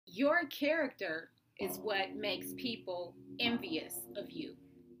Your character is what makes people envious of you.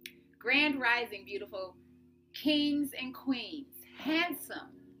 Grand rising, beautiful kings and queens, handsome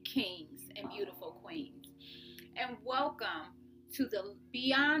kings and beautiful queens. And welcome to the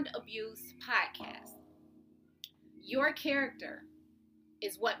Beyond Abuse podcast. Your character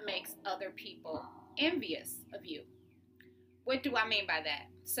is what makes other people envious of you. What do I mean by that?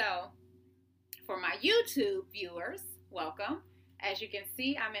 So, for my YouTube viewers, welcome. As you can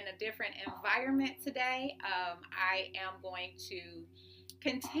see, I'm in a different environment today. I am going to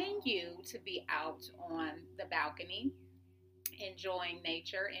continue to be out on the balcony, enjoying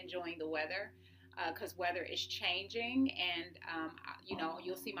nature, enjoying the weather, because weather is changing. And,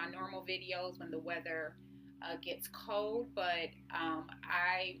 you'll see my normal videos when the weather gets cold, but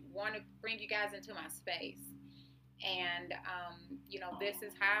I want to bring you guys into my space. And this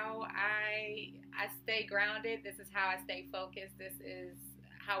is how I stay grounded. This is how I stay focused. This is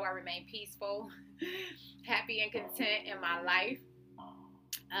how I remain peaceful, happy, and content in my life.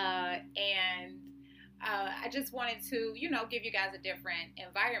 I just wanted to, give you guys a different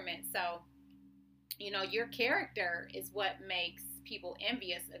environment. So, your character is what makes people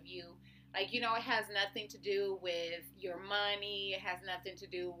envious of you. Like, it has nothing to do with your money. It has nothing to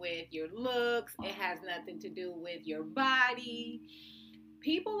do with your looks. It has nothing to do with your body.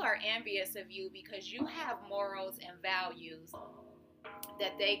 People are envious of you because you have morals and values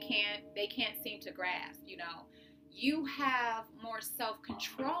that they can't seem to grasp. You have more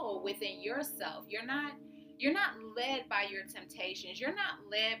self-control within yourself. You're not led by your temptations. You're not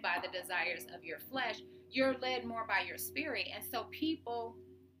led by the desires of your flesh. You're led more by your spirit. And so people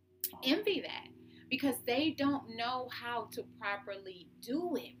envy that because they don't know how to properly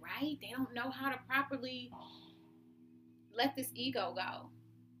do it, right? They don't know how to properly let this ego go,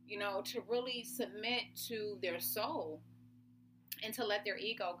 to really submit to their soul and to let their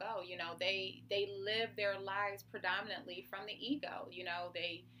ego go. They live their lives predominantly from the ego.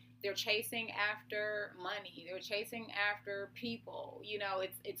 They're chasing after money. They're chasing after people.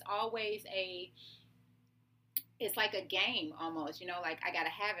 It's always it's like a game almost, like I gotta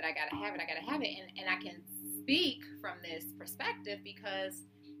have it. And I can speak from this perspective because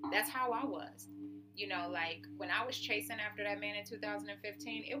that's how I was. Like when I was chasing after that man in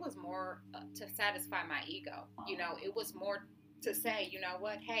 2015, it was more to satisfy my ego. It was more to say, you know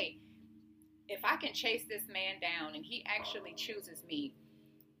what, hey, if I can chase this man down and he actually chooses me,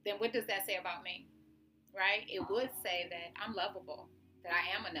 then what does that say about me, right? It would say that I'm lovable, that I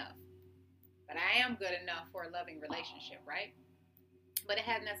am enough, that I am good enough for a loving relationship, right? But it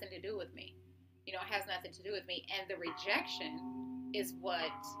has nothing to do with me. It has nothing to do with me. And the rejection is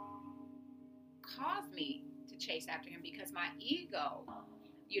what caused me to chase after him because my ego,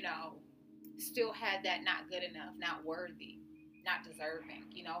 still had that not good enough, not worthy, not deserving,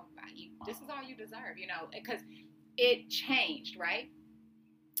 this is all you deserve, because it changed, right?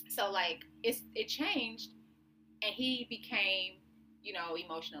 So like it changed and he became,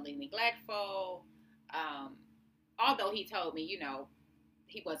 emotionally neglectful. Although he told me,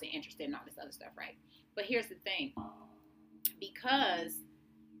 he wasn't interested in all this other stuff, right? But here's the thing, because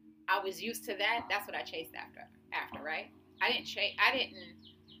I was used to that, that's what I chased after, right? I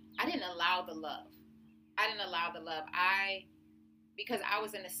didn't allow the love. Because I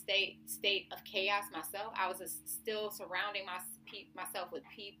was in a state of chaos myself. I was still surrounding myself with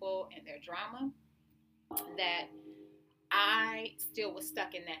people and their drama, that I still was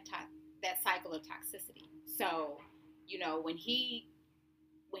stuck in that cycle of toxicity. So, when he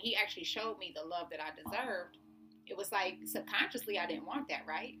actually showed me the love that I deserved, it was like subconsciously I didn't want that,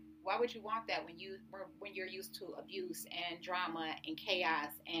 right? Why would you want that when you're used to abuse and drama and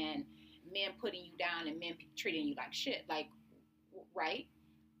chaos and men putting you down and men treating you like shit, like, right?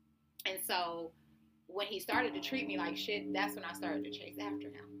 And so when he started to treat me like shit, that's when I started to chase after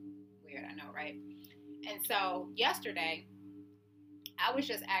him. Weird, I know, right? And so yesterday, I was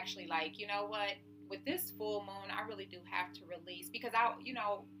just actually like, you know what? With this full moon, I really do have to release, because I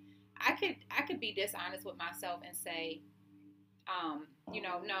could be dishonest with myself and say,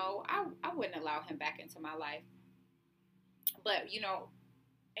 no, I wouldn't allow him back into my life. But,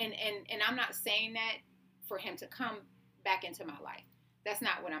 and I'm not saying that for him to come back into my life. That's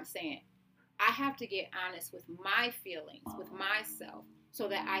not what I'm saying. I have to get honest with my feelings, with myself, so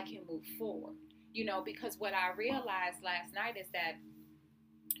that I can move forward. Because what I realized last night is that,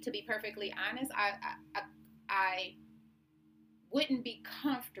 to be perfectly honest, I wouldn't be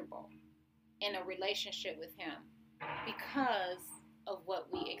comfortable in a relationship with him because of what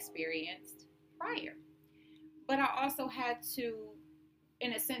we experienced prior. But I also had to,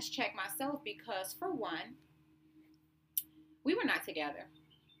 in a sense, check myself because, for one, we were not together.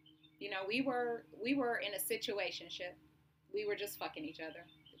 You know, we were in a situationship. We were just fucking each other,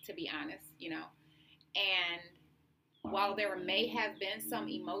 to be honest, you know. And while there may have been some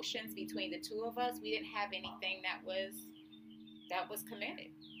emotions between the two of us, we didn't have anything that was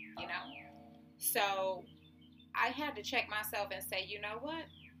committed, you know. So I had to check myself and say, you know what?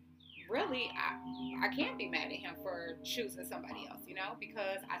 Really, I can't be mad at him for choosing somebody else, you know,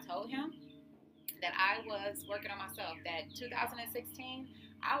 because I told him that I was working on myself. That 2016,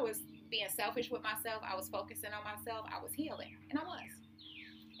 I was being selfish with myself. I was focusing on myself. I was healing, and I was.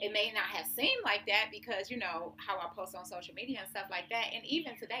 It may not have seemed like that because, you know, how I post on social media and stuff like that. And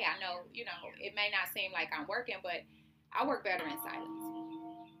even today, I know, you know, it may not seem like I'm working, but I work better in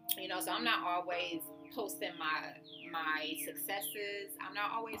silence. You know, so I'm not always posting my successes. I'm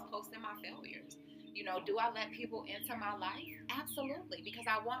not always posting my failures. You know, do I let people into my life? Absolutely, because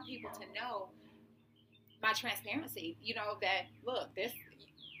I want people to know my transparency. You know, that, look, this,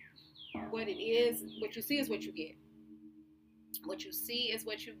 what it is, what you see is what you get. What you see is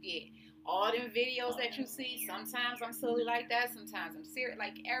what you get. All them videos that you see, sometimes I'm silly like that, sometimes I'm serious.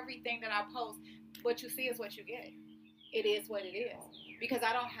 Like, everything that I post, what you see is what you get. It is what it is. Because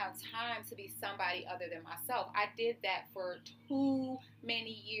I don't have time to be somebody other than myself. I did that for too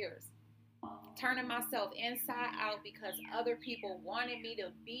many years. Turning myself inside out because other people wanted me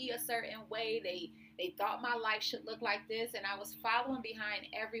to be a certain way. They thought my life should look like this, and I was following behind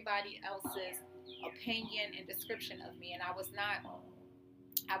everybody else's opinion and description of me, and I was not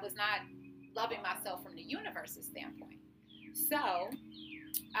loving myself from the universe's standpoint. So,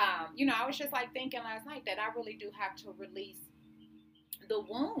 you know, I was just like thinking last night that I really do have to release the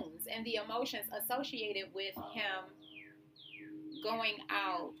wounds and the emotions associated with him going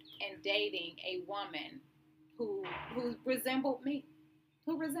out and dating a woman who resembled me,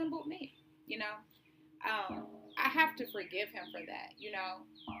 you know. I have to forgive him for that, you know.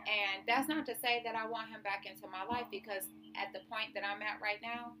 And that's not to say that I want him back into my life, because at the point that I'm at right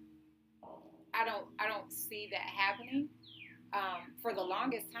now, I don't see that happening. For the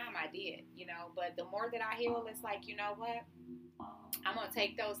longest time I did, you know, but the more that I heal, it's like, you know what? I'm going to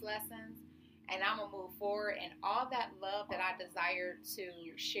take those lessons and I'm going to move forward, and all that love that I desire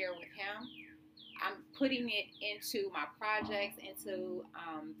to share with him, I'm putting it into my projects, into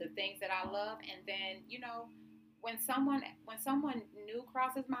the things that I love. And then, you know, when someone new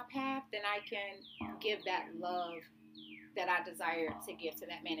crosses my path, then I can give that love that I desired to give to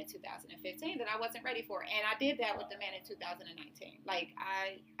that man in 2015 that I wasn't ready for. And I did that with the man in 2019. Like,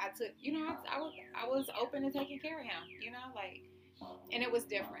 I took, you know, I was open to taking care of him, you know, like, and it was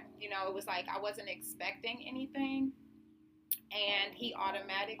different. You know, it was like I wasn't expecting anything, and he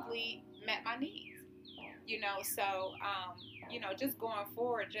automatically met my needs, you know. So, you know, just going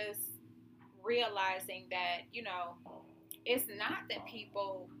forward, just realizing that, you know, it's not that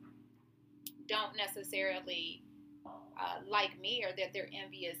people don't necessarily like me, or that they're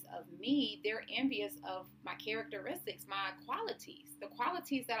envious of me. They're envious of my characteristics, my qualities, the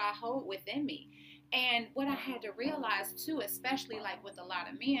qualities that I hold within me. And what I had to realize too, especially like with a lot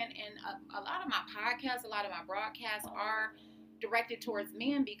of men, and a lot of my podcasts, a lot of my broadcasts are directed towards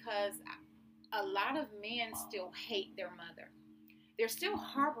men, because a lot of men still hate their mother. They're still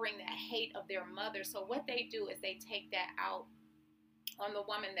harboring that hate of their mother. So what they do is they take that out on the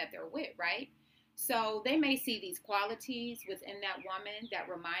woman that they're with, right? So they may see these qualities within that woman that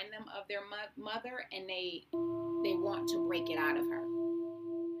remind them of their mother, and they want to break it out of her,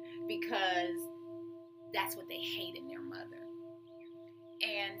 because that's what they hate in their mother.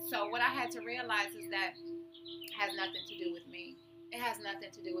 And so what I had to realize is that it has nothing to do with me. It has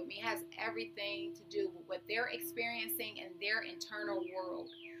nothing to do with me. It has everything to do with what they're experiencing in their internal world,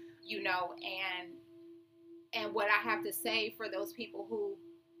 you know. And what I have to say for those people who,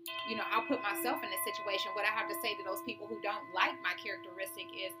 you know, I'll put myself in this situation. What I have to say to those people who don't like my characteristic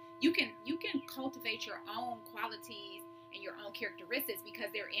is, you can cultivate your own qualities and your own characteristics, because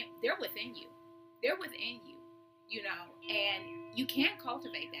they're within you. They're within you, you know, and you can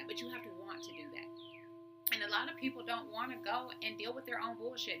cultivate that, but you have to want to do that. And a lot of people don't want to go and deal with their own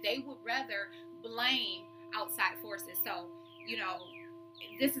bullshit. They would rather blame outside forces. So, you know,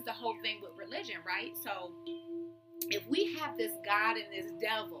 this is the whole thing with religion, right? So if we have this God and this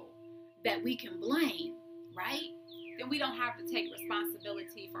devil that we can blame, right, then we don't have to take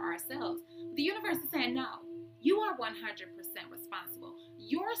responsibility for ourselves. The universe is saying, no, you are 100% responsible.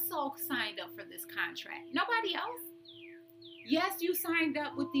 Your soul signed up for this contract. Nobody else. Yes, you signed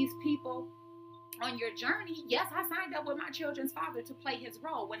up with these people on your journey. Yes, I signed up with my children's father to play his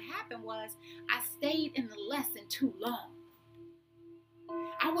role. What happened was I stayed in the lesson too long.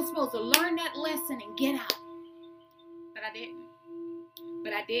 I was supposed to learn that lesson and get out, but I didn't.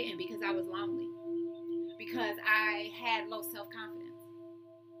 But I didn't because I was lonely. Because I had low self-confidence.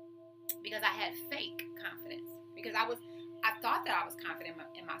 Because I had fake confidence. Because I thought that I was confident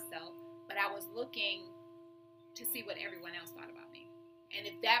in myself, but I was looking to see what everyone else thought about me. And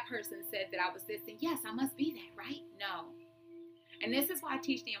if that person said that I was this, then yes, I must be that, right? No. And this is why I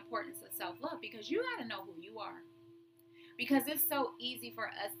teach the importance of self-love, because you got to know who you are. Because it's so easy for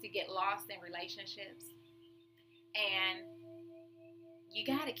us to get lost in relationships. And you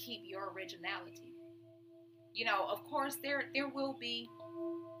got to keep your originality. You know, of course, there will be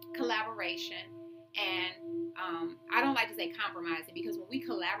collaboration. And I don't like to say compromising, because when we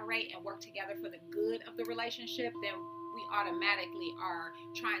collaborate and work together for the good of the relationship, then we automatically are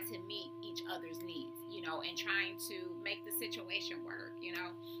trying to meet each other's needs, you know, and trying to make the situation work. You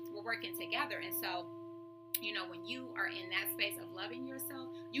know, we're working together. And so, you know, when you are in that space of loving yourself,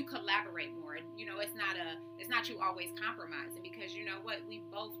 you collaborate more. And, you know, it's not you always compromising, because you know what, we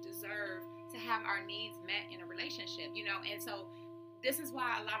both deserve to have our needs met in a relationship, you know. And so this is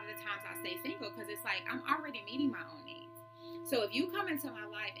why a lot of the times I stay single, because it's like I'm already meeting my own needs. So if you come into my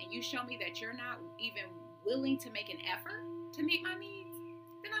life and you show me that you're not even willing to make an effort to meet my needs,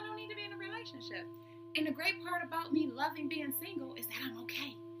 then I don't need to be in a relationship. And the great part about me loving being single is that I'm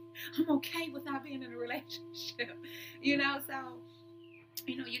okay. I'm okay with not being in a relationship, you know. So,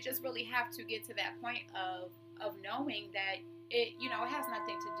 you know, you just really have to get to that point of knowing that it, you know, it has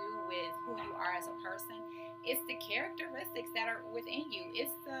nothing to do with who you are as a person. It's the characteristics that are within you.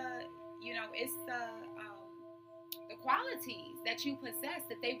 It's the, you know, it's the qualities that you possess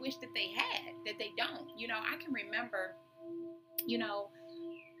that they wish that they had, that they don't. You know, I can remember, you know,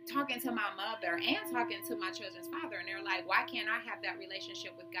 talking to my mother and talking to my children's father, and they're like, why can't I have that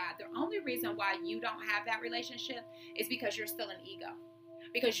relationship with God? The only reason why you don't have that relationship is because you're still an ego.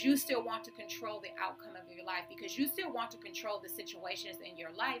 Because you still want to control the outcome of your life, because you still want to control the situations in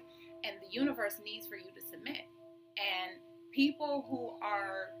your life, and the universe needs for you to submit. And people who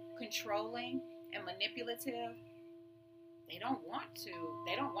are controlling and manipulative, they don't want to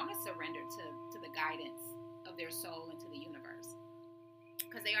surrender to the guidance of their soul and to the universe,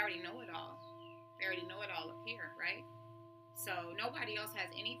 because they already know it all. They already know it all up here, right? So nobody else has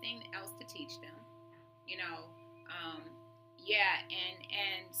anything else to teach them, you know. Yeah,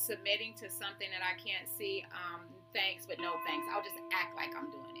 and submitting to something that I can't see, thanks, but no thanks. I'll just act like I'm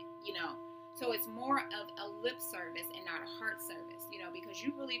doing it, you know. So it's more of a lip service and not a heart service, you know, because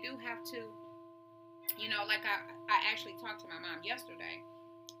you really do have to, you know, like I actually talked to my mom yesterday,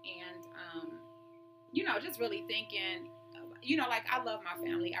 and, you know, just really thinking, you know, like I love my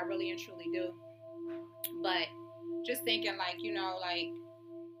family. I really and truly do. But just thinking, like, you know, like,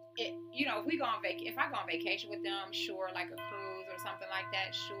 it, you know, if I go on vacation with them, sure, like a cruise or something like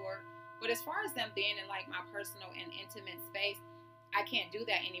that, sure. But as far as them being in like my personal and intimate space, I can't do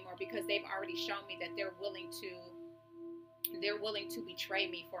that anymore, because they've already shown me that they're willing to betray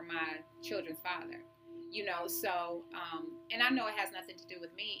me for my children's father, you know. So, and I know it has nothing to do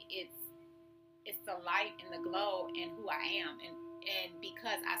with me. It's the light and the glow and who I am, and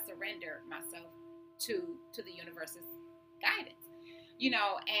because I surrender myself to the universe's guidance. You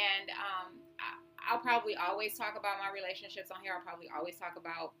know, and I'll probably always talk about my relationships on here. I'll probably always talk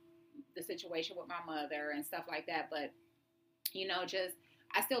about the situation with my mother and stuff like that. But, you know, just,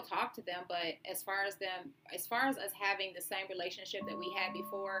 I still talk to them. But as far as us having the same relationship that we had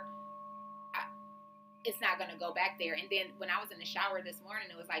before, it's not going to go back there. And then when I was in the shower this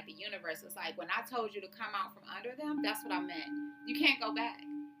morning, it was like the universe was like, when I told you to come out from under them, that's what I meant. You can't go back.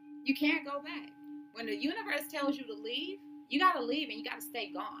 You can't go back. When the universe tells you to leave, you got to leave, and you got to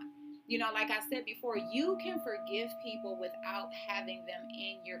stay gone. You know, like I said before, you can forgive people without having them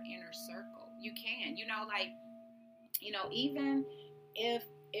in your inner circle. You can, you know, like, you know, even if,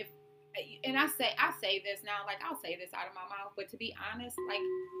 and I say this now, like, I'll say this out of my mouth, but to be honest, like,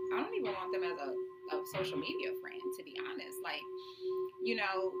 I don't even want them as a social media friend, to be honest. Like, you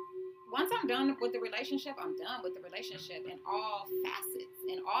know, once I'm done with the relationship, I'm done with the relationship in all facets,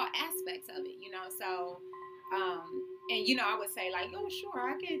 in all aspects of it, you know. So, and, you know, I would say, like, oh, sure,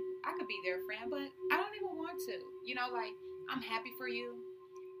 I could be their friend, but I don't even want to. You know, like, I'm happy for you.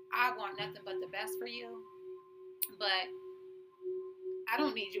 I want nothing but the best for you. But I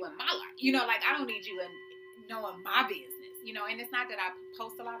don't need you in my life. You know, like, I don't need you in knowing my business. You know, and it's not that I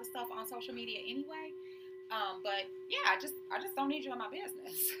post a lot of stuff on social media anyway. But, yeah, I just don't need you in my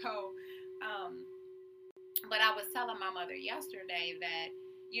business. So, but I was telling my mother yesterday that,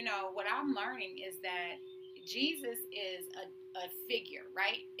 you know, what I'm learning is that Jesus is a figure,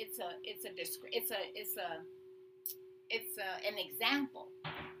 right? It's an example.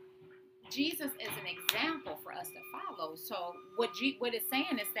 Jesus is an example for us to follow. So what it's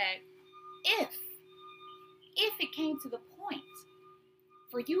saying is that if it came to the point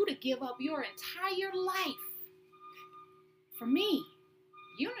for you to give up your entire life for me,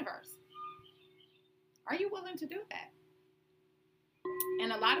 universe, are you willing to do that?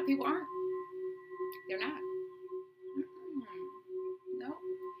 And a lot of people aren't. They're not. No.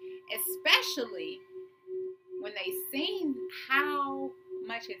 Especially when they've seen how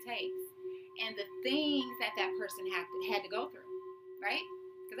much it takes and the things that person had to go through, right?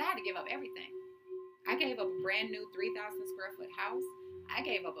 Because I had to give up everything. I gave up a brand new 3,000 square foot house. I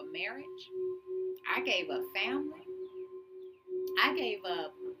gave up a marriage. I gave up family. I gave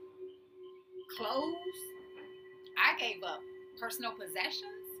up clothes. I gave up personal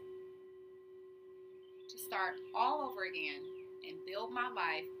possessions to start all over again and build my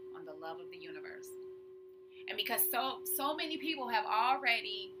life on the love of the universe. And because so many people have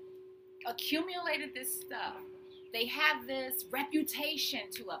already accumulated this stuff, they have this reputation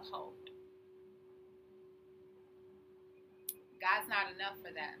to uphold. God's not enough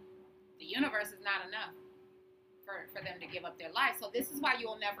for that. The universe is not enough for them to give up their life. So this is why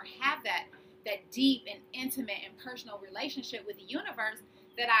you'll never have that deep and intimate and personal relationship with the universe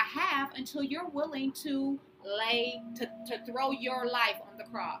that I have until you're willing to throw your life on the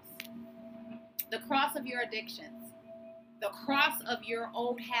cross. The cross of your addictions, the cross of your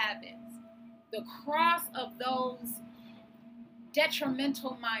old habits, the cross of those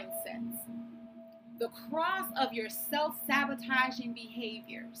detrimental mindsets, the cross of your self-sabotaging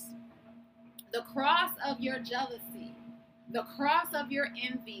behaviors, the cross of your jealousy, the cross of your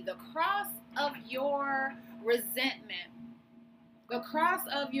envy, the cross of your resentment, the cross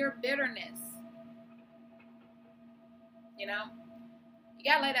of your bitterness. You know, you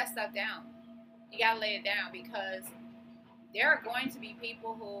got to lay that stuff down. You got to lay it down, because there are going to be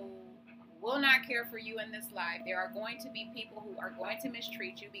people who will not care for you in this life. There are going to be people who are going to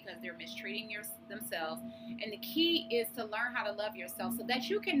mistreat you because they're mistreating themselves. And the key is to learn how to love yourself so that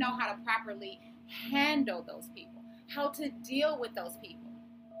you can know how to properly handle those people, how to deal with those people.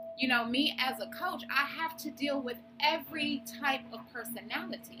 You know, me as a coach, I have to deal with every type of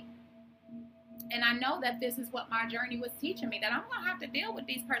personality. And I know that this is what my journey was teaching me, that I'm going to have to deal with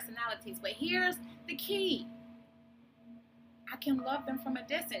these personalities. But here's the key. I can love them from a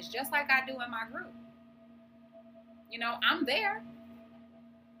distance, just like I do in my group. You know, I'm there.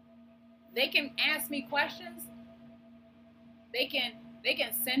 They can ask me questions. They can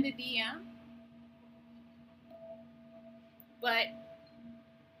send a DM. But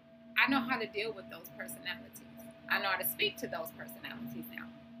I know how to deal with those personalities. I know how to speak to those personalities now.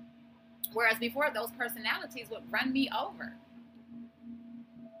 Whereas before, those personalities would run me over.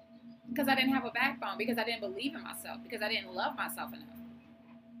 Because I didn't have a backbone, because I didn't believe in myself, because I didn't love myself enough.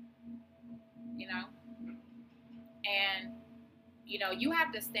 You know? And, you know, you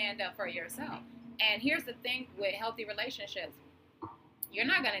have to stand up for yourself. And here's the thing with healthy relationships. You're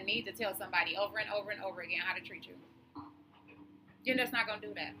not going to need to tell somebody over and over and over again how to treat you. You're just not going to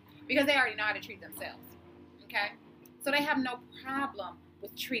do that. Because they already know how to treat themselves. Okay? So they have no problem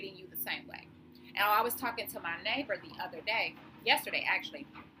with treating you the same way. And I was talking to my neighbor the other day, yesterday actually,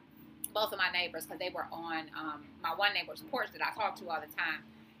 both of my neighbors, because they were on my one neighbor's porch that I talk to all the time.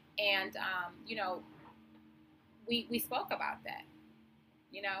 And, you know, we spoke about that,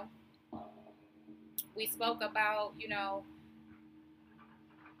 you know. We spoke about, you know,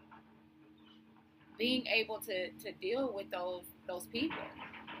 being able to deal with those people,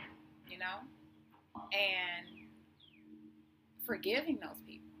 you know, and forgiving those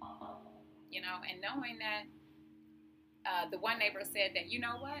people, you know, and knowing that the one neighbor said that, you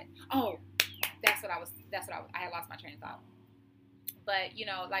know what? Oh, I had lost my train of thought. But, you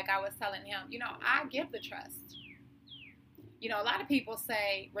know, like I was telling him, you know, I give the trust. You know, a lot of people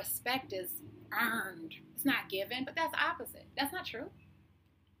say respect is earned. It's not given, but that's opposite. That's not true.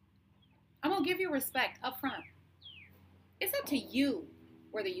 I'm going to give you respect up front. It's up to you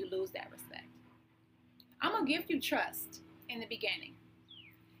whether you lose that respect. I'm going to give you trust in the beginning.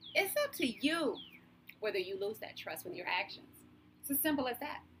 It's up to you whether you lose that trust with your actions. It's as simple as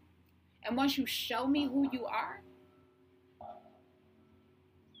that. And once you show me who you are,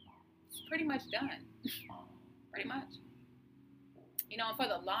 it's pretty much done. Pretty much. You know, and for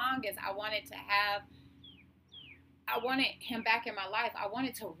the longest, I wanted him back in my life. I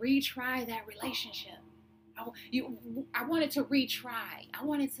wanted to retry that relationship. I wanted to retry. I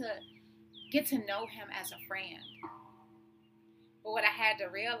wanted to get to know him as a friend. But what I had to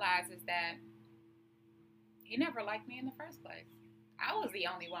realize is that he never liked me in the first place. I was the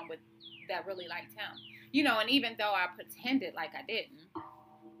only one that really liked him. You know, and even though I pretended like I didn't,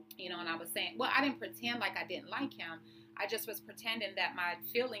 you know, and I was saying, well, I didn't pretend like I didn't like him. I just was pretending that my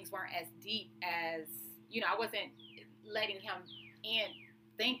feelings weren't as deep as, you know, I wasn't letting him in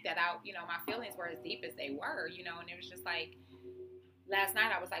think that my feelings were as deep as they were, you know, and it was just like, last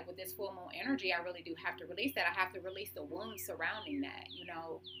night I was like, with this full moon energy, I really do have to release that. I have to release the wounds surrounding that, you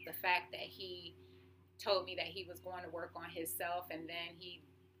know, the fact that he told me that he was going to work on himself and then he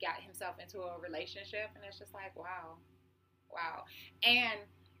got himself into a relationship, and it's just like, wow. And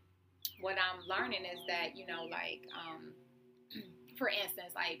what I'm learning is that, you know, like, for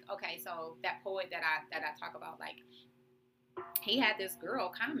instance, like, okay, so that poet that I talk about, like, he had this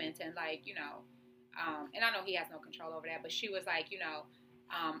girl commenting, like, you know, and I know he has no control over that, but she was like, you know,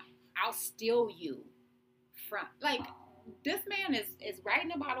 I'll steal you from, like, this man is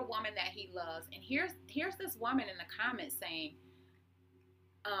writing about a woman that he loves, and here's this woman in the comments saying,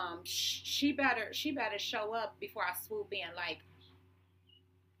 she better show up before I swoop in. Like,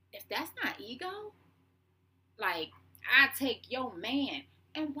 if that's not ego, like, I take your man,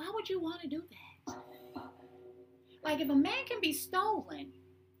 and why would you want to do that? Like, if a man can be stolen,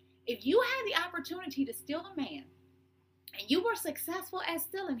 if you had the opportunity to steal a man and you were successful at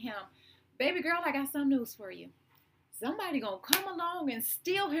stealing him, baby girl, I got some news for you. Somebody gonna come along and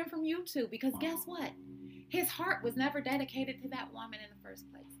steal him from you too, because guess what? His heart was never dedicated to that woman in the first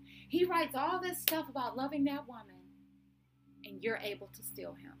place. He writes all this stuff about loving that woman, and you're able to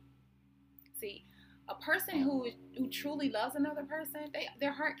steal him. See, a person who truly loves another person,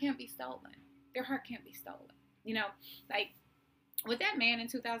 their heart can't be stolen. Their heart can't be stolen. You know, like, with that man in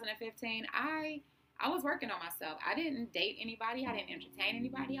 2015, I was working on myself. I didn't date anybody. I didn't entertain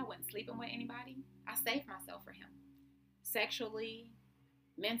anybody. I wasn't sleeping with anybody. I saved myself for him. Sexually,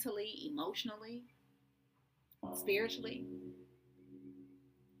 mentally, emotionally, spiritually.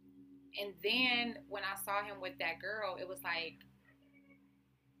 And then when I saw him with that girl, it was like,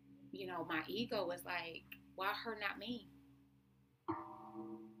 you know, my ego was like, why her, not me?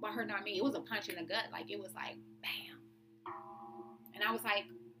 Why her, not me? It was a punch in the gut. Like, it was like, bam. And I was like,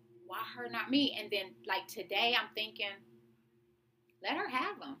 why her, not me? And then, like, today I'm thinking, let her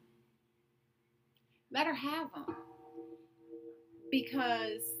have him. Let her have him.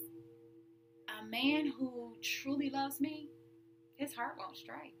 Because a man who truly loves me, his heart won't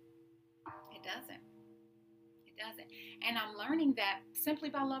stray. It doesn't. It doesn't. And I'm learning that simply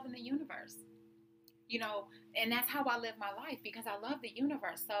by loving the universe. You know, and that's how I live my life, because I love the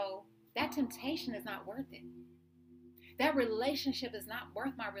universe. So that temptation is not worth it. That relationship is not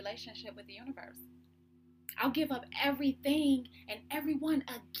worth my relationship with the universe. I'll give up everything and everyone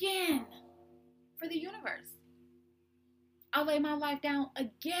again for the universe. I'll lay my life down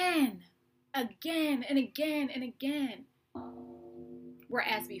again and again and again.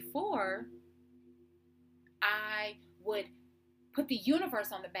 Whereas before, I would put the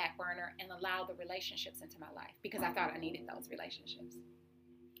universe on the back burner and allow the relationships into my life because I thought I needed those relationships.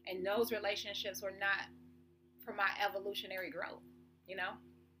 And those relationships were not for my evolutionary growth, you know?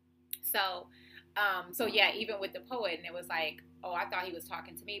 So yeah, even with the poet, and it was like, oh, I thought he was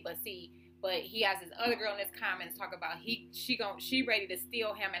talking to me, but he has this other girl in his comments talk about she ready to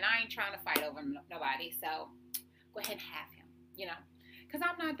steal him, and I ain't trying to fight over nobody, so go ahead and have him, you know? Because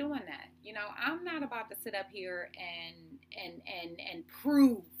I'm not doing that, you know? I'm not about to sit up here and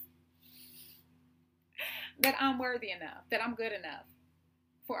prove that I'm worthy enough, that I'm good enough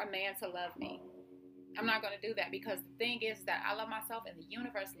for a man to love me. I'm not going to do that, because the thing is that I love myself and the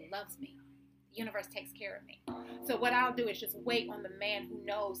universe loves me. The universe takes care of me. So what I'll do is just wait on the man who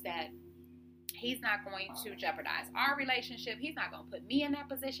knows that he's not going to jeopardize our relationship. He's not going to put me in that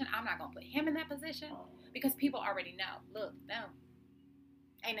position. I'm not going to put him in that position, because people already know. Look, no,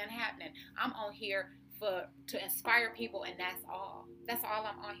 ain't nothing happening. I'm on here to inspire people, and that's all. That's all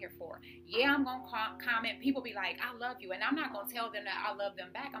I'm on here for. Yeah, I'm going to comment. People be like, I love you. And I'm not going to tell them that I love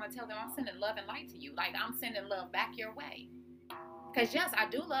them back. I'm going to tell them I'm sending love and light to you. Like, I'm sending love back your way. Because, yes, I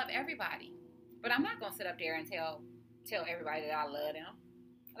do love everybody. But I'm not going to sit up there and tell everybody that I love them.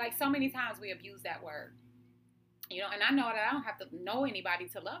 Like, so many times we abuse that word. You know, and I know that I don't have to know anybody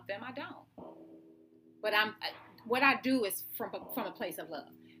to love them. I don't. But what I do is from a place of love.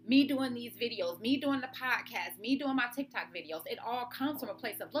 Me doing these videos, me doing the podcast, me doing my TikTok videos, it all comes from a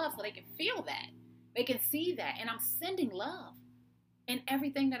place of love, so they can feel that. They can see that. And I'm sending love in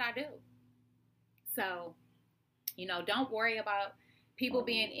everything that I do. So, you know, don't worry about people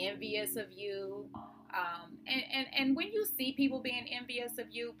being envious of you. And when you see people being envious of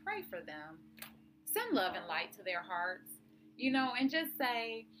you, pray for them. Send love and light to their hearts, you know, and just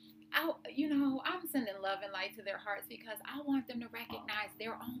say, I'm sending love and light to their hearts because I want them to recognize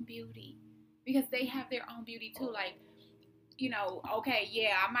their own beauty, because they have their own beauty too. Like, okay,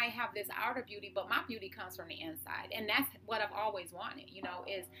 yeah, I might have this outer beauty, but my beauty comes from the inside. And that's what I've always wanted,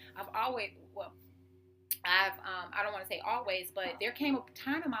 is I've always, well, I don't want to say always, but there came a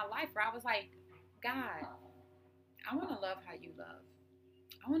time in my life where I was like, God, I want to love how you love.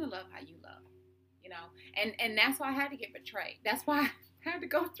 I want to love how you love, and that's why I had to get betrayed. That's why I had to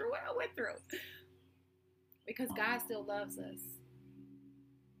go through what I went through, because God still loves us,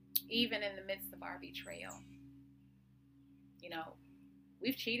 even in the midst of our betrayal.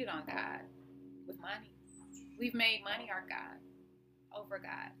 We've cheated on God with money. We've made money our God over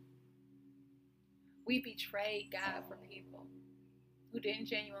God. We betrayed God for people who didn't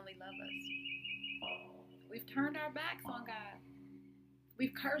genuinely love us. We've turned our backs on God.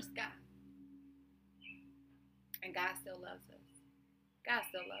 We've cursed God. And God still loves us. God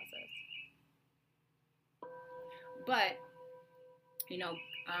still loves us. But,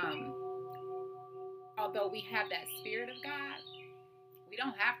 although we have that Spirit of God, we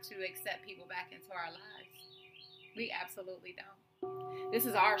don't have to accept people back into our lives. We absolutely don't. This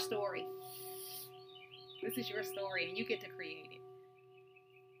is our story. This is your story, and you get to create it.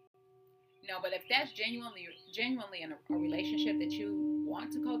 But if that's genuinely in a relationship that you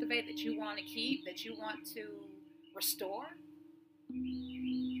want to cultivate, that you want to keep, that you want to restore,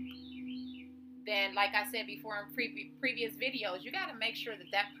 then, like I said before in previous videos, you got to make sure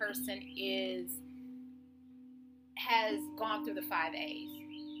that person has gone through the 5 A's.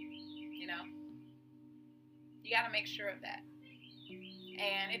 You got to make sure of that.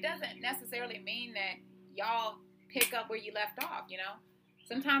 And it doesn't necessarily mean that y'all pick up where you left off,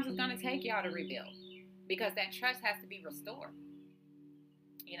 Sometimes it's going to take y'all to rebuild, because that trust has to be restored,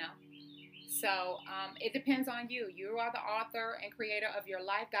 So it depends on you. You are the author and creator of your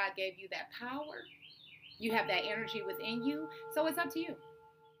life. God gave you that power. You have that energy within you. So it's up to you.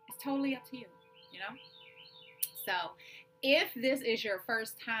 It's totally up to you, So if this is your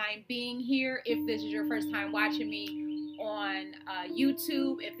first time being here, if this is your first time watching me on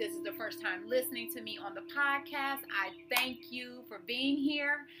YouTube, if this is the first time listening to me on the podcast, I thank you for being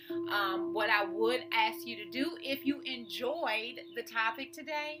here. What I would ask you to do, if you enjoyed the topic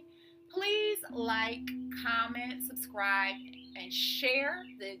today, please like, comment, subscribe, and share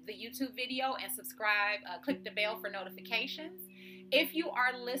the YouTube video, and subscribe. Click the bell for notifications. If you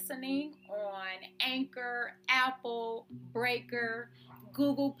are listening on Anchor, Apple, Breaker,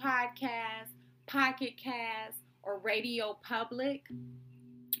 Google Podcasts, Pocket Cast, or Radio Public,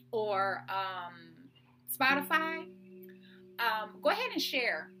 or Spotify, go ahead and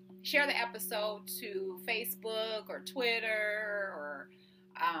share the episode to Facebook or Twitter, or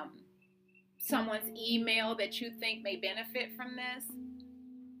someone's email that you think may benefit from this.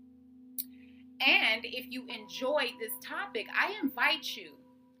 And if you enjoyed this topic, I invite you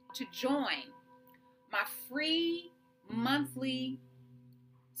to join my free monthly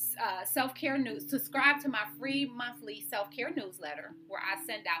self-care news. Subscribe to my free monthly self-care newsletter, where I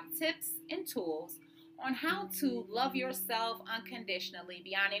send out tips and tools on how to love yourself unconditionally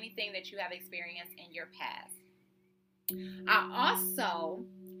beyond anything that you have experienced in your past. I also,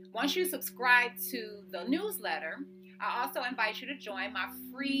 once you subscribe to the newsletter, I also invite you to join my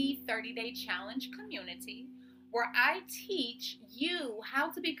free 30-day challenge community, where I teach you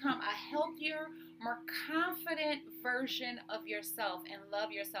how to become a healthier, more confident version of yourself and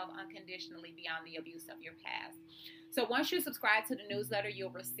love yourself unconditionally beyond the abuse of your past. So once you subscribe to the newsletter,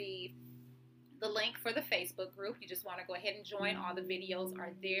 you'll receive the link for the Facebook group. You just want to go ahead and join. All the videos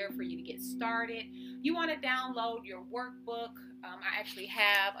are there for you to get started. You want to download your workbook. I actually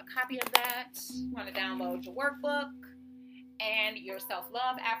have a copy of that. You want to download your workbook and your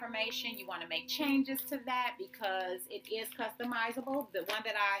self-love affirmation. You want to make changes to that because it is customizable. The one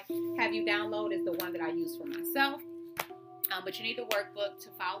that I have you download is the one that I use for myself. But you need the workbook to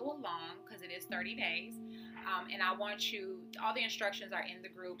follow along because it is 30 days. And I want you, all the instructions are in the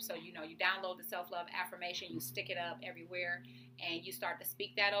group. So, you download the self-love affirmation, you stick it up everywhere, and you start to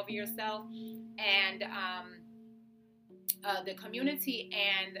speak that over yourself. And the community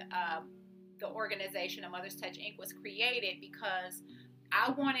and the organization of Mother's Touch Inc. was created because I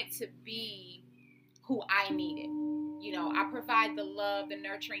wanted to be who I needed. I provide the love, the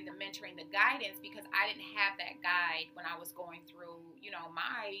nurturing, the mentoring, the guidance because I didn't have that guide when I was going through,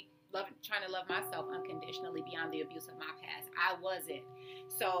 trying to love myself unconditionally beyond the abuse of my past. I wasn't.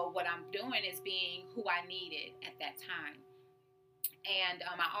 So what I'm doing is being who I needed at that time. And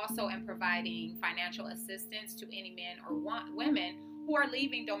I also am providing financial assistance to any men or women who are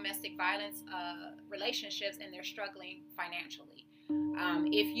leaving domestic violence relationships and they're struggling financially.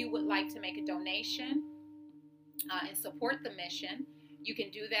 If you would like to make a donation and support the mission, you can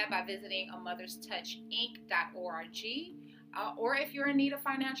do that by visiting motherstouchinc.org. Or if you're in need of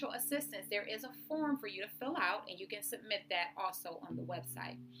financial assistance, there is a form for you to fill out, and you can submit that also on the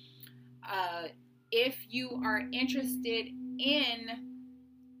website. If you are interested in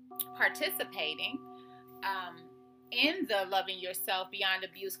participating in the Loving Yourself Beyond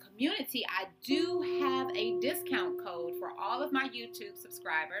Abuse community, I do have a discount code for all of my YouTube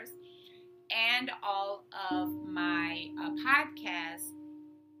subscribers and all of my podcast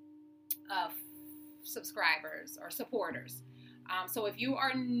subscribers or supporters. So if you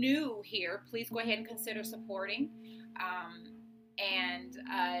are new here, please go ahead and consider supporting. And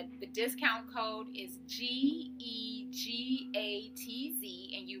the discount code is GEGATZ,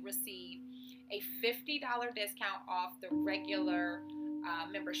 and you receive a $50 discount off the regular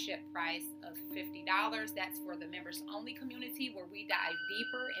membership price of $50. That's for the members only community, where we dive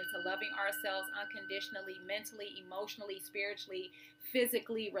deeper into loving ourselves unconditionally, mentally, emotionally, spiritually,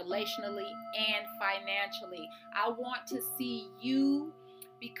 physically, relationally, and financially. I want to see you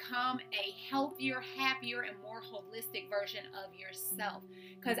become a healthier, happier, and more holistic version of yourself,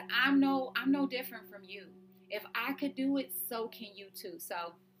 because I'm no different from you. If I could do it, so can you too.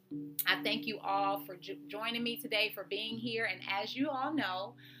 So I thank you all for joining me today, for being here. And as you all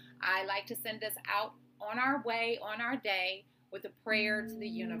know, I like to send us out on our way, on our day, with a prayer to the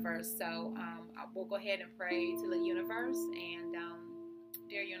universe. So we'll go ahead and pray to the universe. And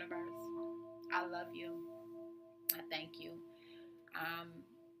dear universe, I love you. I thank you.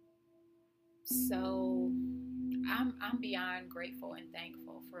 So I'm beyond grateful and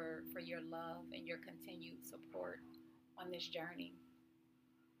thankful for your love and your continued support on this journey.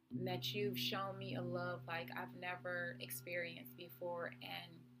 And that you've shown me a love like I've never experienced before,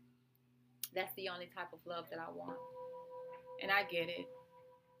 and that's the only type of love that I want. And I get it.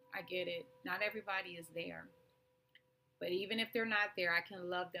 Not everybody is there, but even if they're not there, I can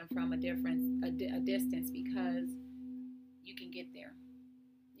love them from a distance, because you can get there.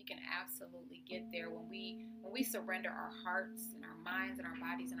 You can absolutely get there when we surrender our hearts and our minds and our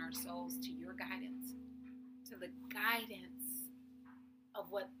bodies and our souls to your guidance, to the guidance of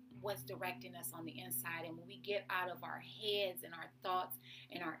what's directing us on the inside. And when we get out of our heads and our thoughts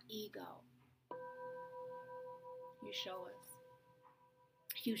and our ego, you show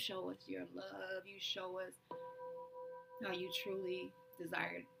us your love. You show us how you truly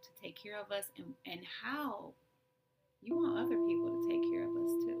desire to take care of us, and how you want other people to take care of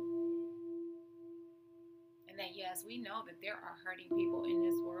us too. And that, yes, we know that there are hurting people in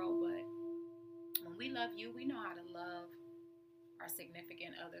this world, but when we love you, we know how to love our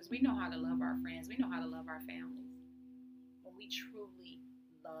significant others. We know how to love our friends. We know how to love our families. When we truly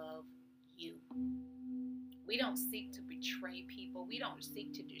love you, we don't seek to betray people. We don't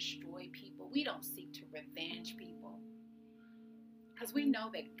seek to destroy people. We don't seek to revenge people. Because we know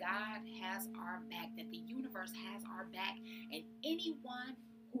that God has our back, that the universe has our back, and anyone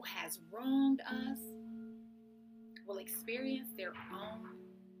who has wronged us will experience their own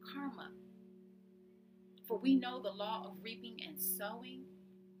karma. For we know the law of reaping and sowing,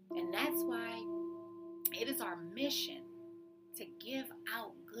 and that's why it is our mission to give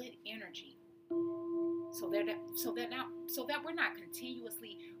out good energy, so that we're not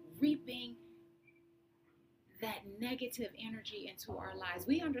continuously reaping that negative energy into our lives.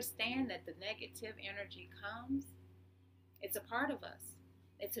 We understand that the negative energy comes. It's a part of us.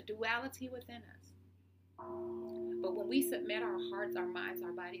 It's a duality within us. But when we submit our hearts, our minds,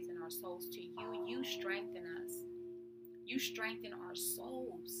 our bodies, and our souls to you, you strengthen us. You strengthen our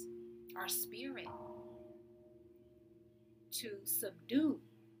souls, our spirit, to subdue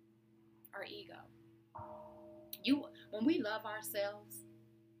our ego. When we love ourselves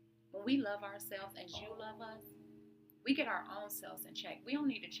as you love us, we get our own selves in check. We don't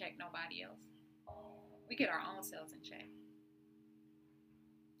need to check nobody else. We get our own selves in check.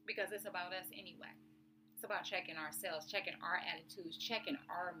 Because it's about us anyway. It's about checking ourselves, checking our attitudes, checking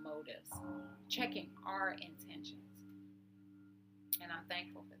our motives, checking our intentions. And I'm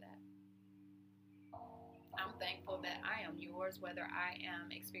thankful for that. I'm thankful that I am yours, whether I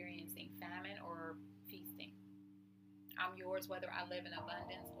am experiencing famine or feasting. I'm yours whether I live in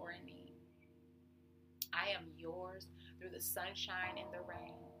abundance or in need. I am yours through the sunshine and the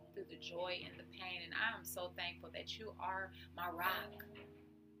rain, through the joy and the pain. And I am so thankful that you are my rock,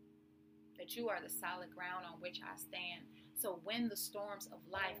 that you are the solid ground on which I stand. So when the storms of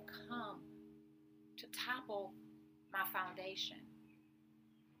life come to topple my foundation,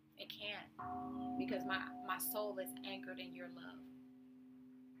 it can't, because my soul is anchored in your love.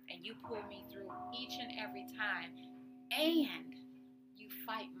 And you pull me through each and every time. And you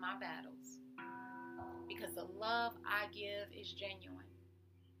fight my battles, because the love I give is genuine,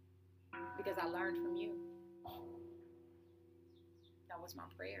 because I learned from you. That was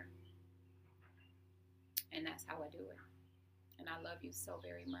my prayer. And that's how I do it. And I love you so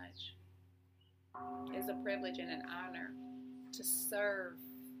very much. It's a privilege and an honor to serve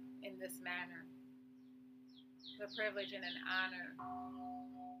in this manner. It's a privilege and an honor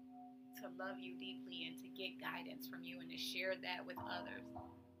to love you deeply and to get guidance from you and to share that with others.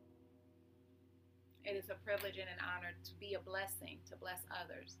 It is a privilege and an honor to be a blessing, to bless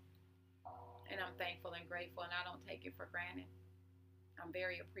others. And I'm thankful and grateful, and I don't take it for granted. I'm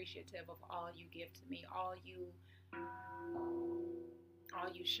very appreciative of all you give to me, all you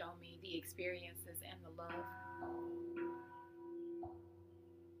show me, the experiences and the love.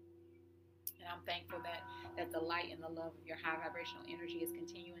 And I'm thankful that the light and the love of your high vibrational energy is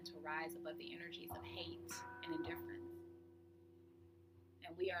continuing to rise above the energies of hate and indifference.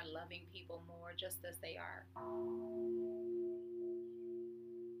 And we are loving people more just as they are.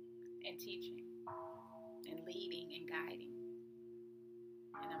 And teaching and leading and guiding.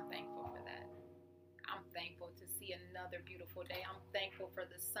 And I'm thankful for that. I'm thankful to see another beautiful day. I'm thankful for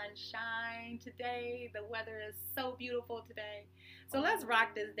the sunshine today. The weather is so beautiful today. So let's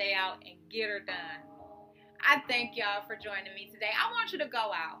rock this day out and get her done. I thank y'all for joining me today. I want you to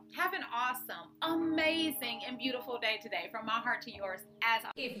go out. Have an awesome, amazing, and beautiful day today. From my heart to yours.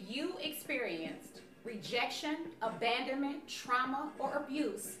 If you experienced rejection, abandonment, trauma, or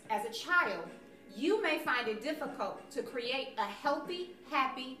abuse as a child, you may find it difficult to create a healthy,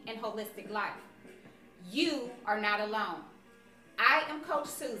 happy, and holistic life. You are not alone. I am Coach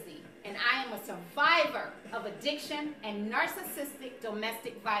Susie, and I am a survivor of addiction and narcissistic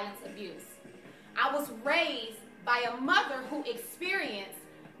domestic violence abuse. I was raised by a mother who experienced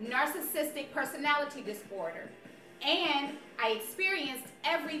narcissistic personality disorder, and I experienced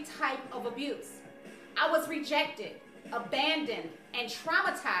every type of abuse. I was rejected, abandoned, and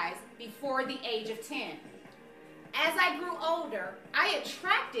traumatized before the age of 10. As I grew older, I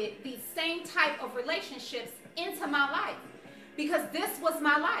attracted these same type of relationships into my life because this was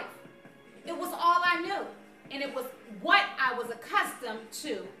my life. It was all I knew, and it was what I was accustomed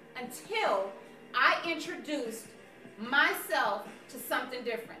to until I introduced myself to something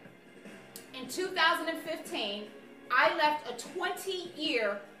different. In 2015, I left a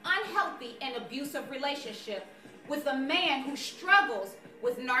 20-year unhealthy and abusive relationship with a man who struggles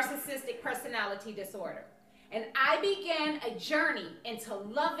with narcissistic personality disorder. And I began a journey into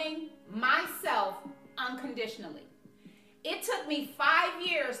loving myself unconditionally. It took me 5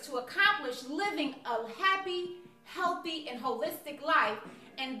 years to accomplish living a happy, healthy, and holistic life,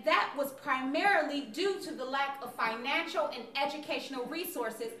 and that was primarily due to the lack of financial and educational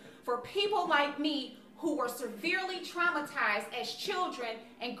resources for people like me who were severely traumatized as children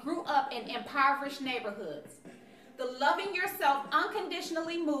and grew up in impoverished neighborhoods. The Loving Yourself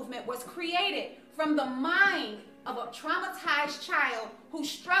Unconditionally movement was created from the mind of a traumatized child who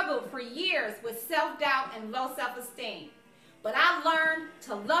struggled for years with self-doubt and low self-esteem. But I learned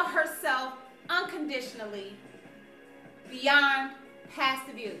to love herself unconditionally beyond past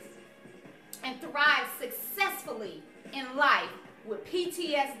abuse and thrive successfully in life with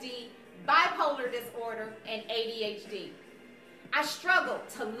PTSD, bipolar disorder, and ADHD. I struggled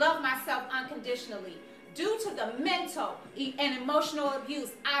to love myself unconditionally due to the mental and emotional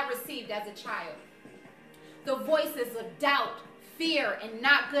abuse I received as a child. The voices of doubt, fear, and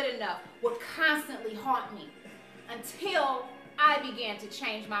not good enough would constantly haunt me until I began to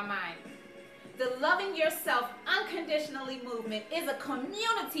change my mind. The Loving Yourself Unconditionally movement is a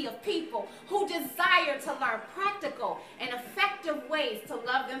community of people who desire to learn practical and effective ways to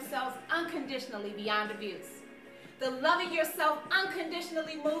love themselves unconditionally beyond abuse. The Loving Yourself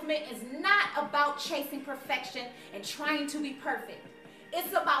Unconditionally movement is not about chasing perfection and trying to be perfect.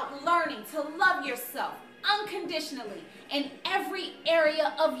 It's about learning to love yourself unconditionally in every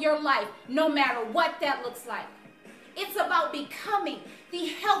area of your life, no matter what that looks like. It's about becoming the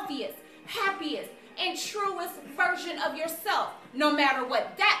healthiest, happiest, and truest version of yourself, no matter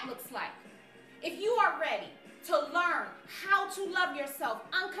what that looks like. If you are ready to learn how to love yourself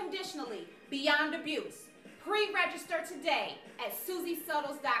unconditionally beyond abuse, pre-register today at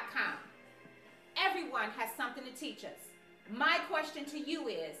SusieSuttles.com. Everyone has something to teach us. My question to you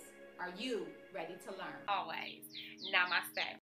is, are you ready to learn? Always. Namaste.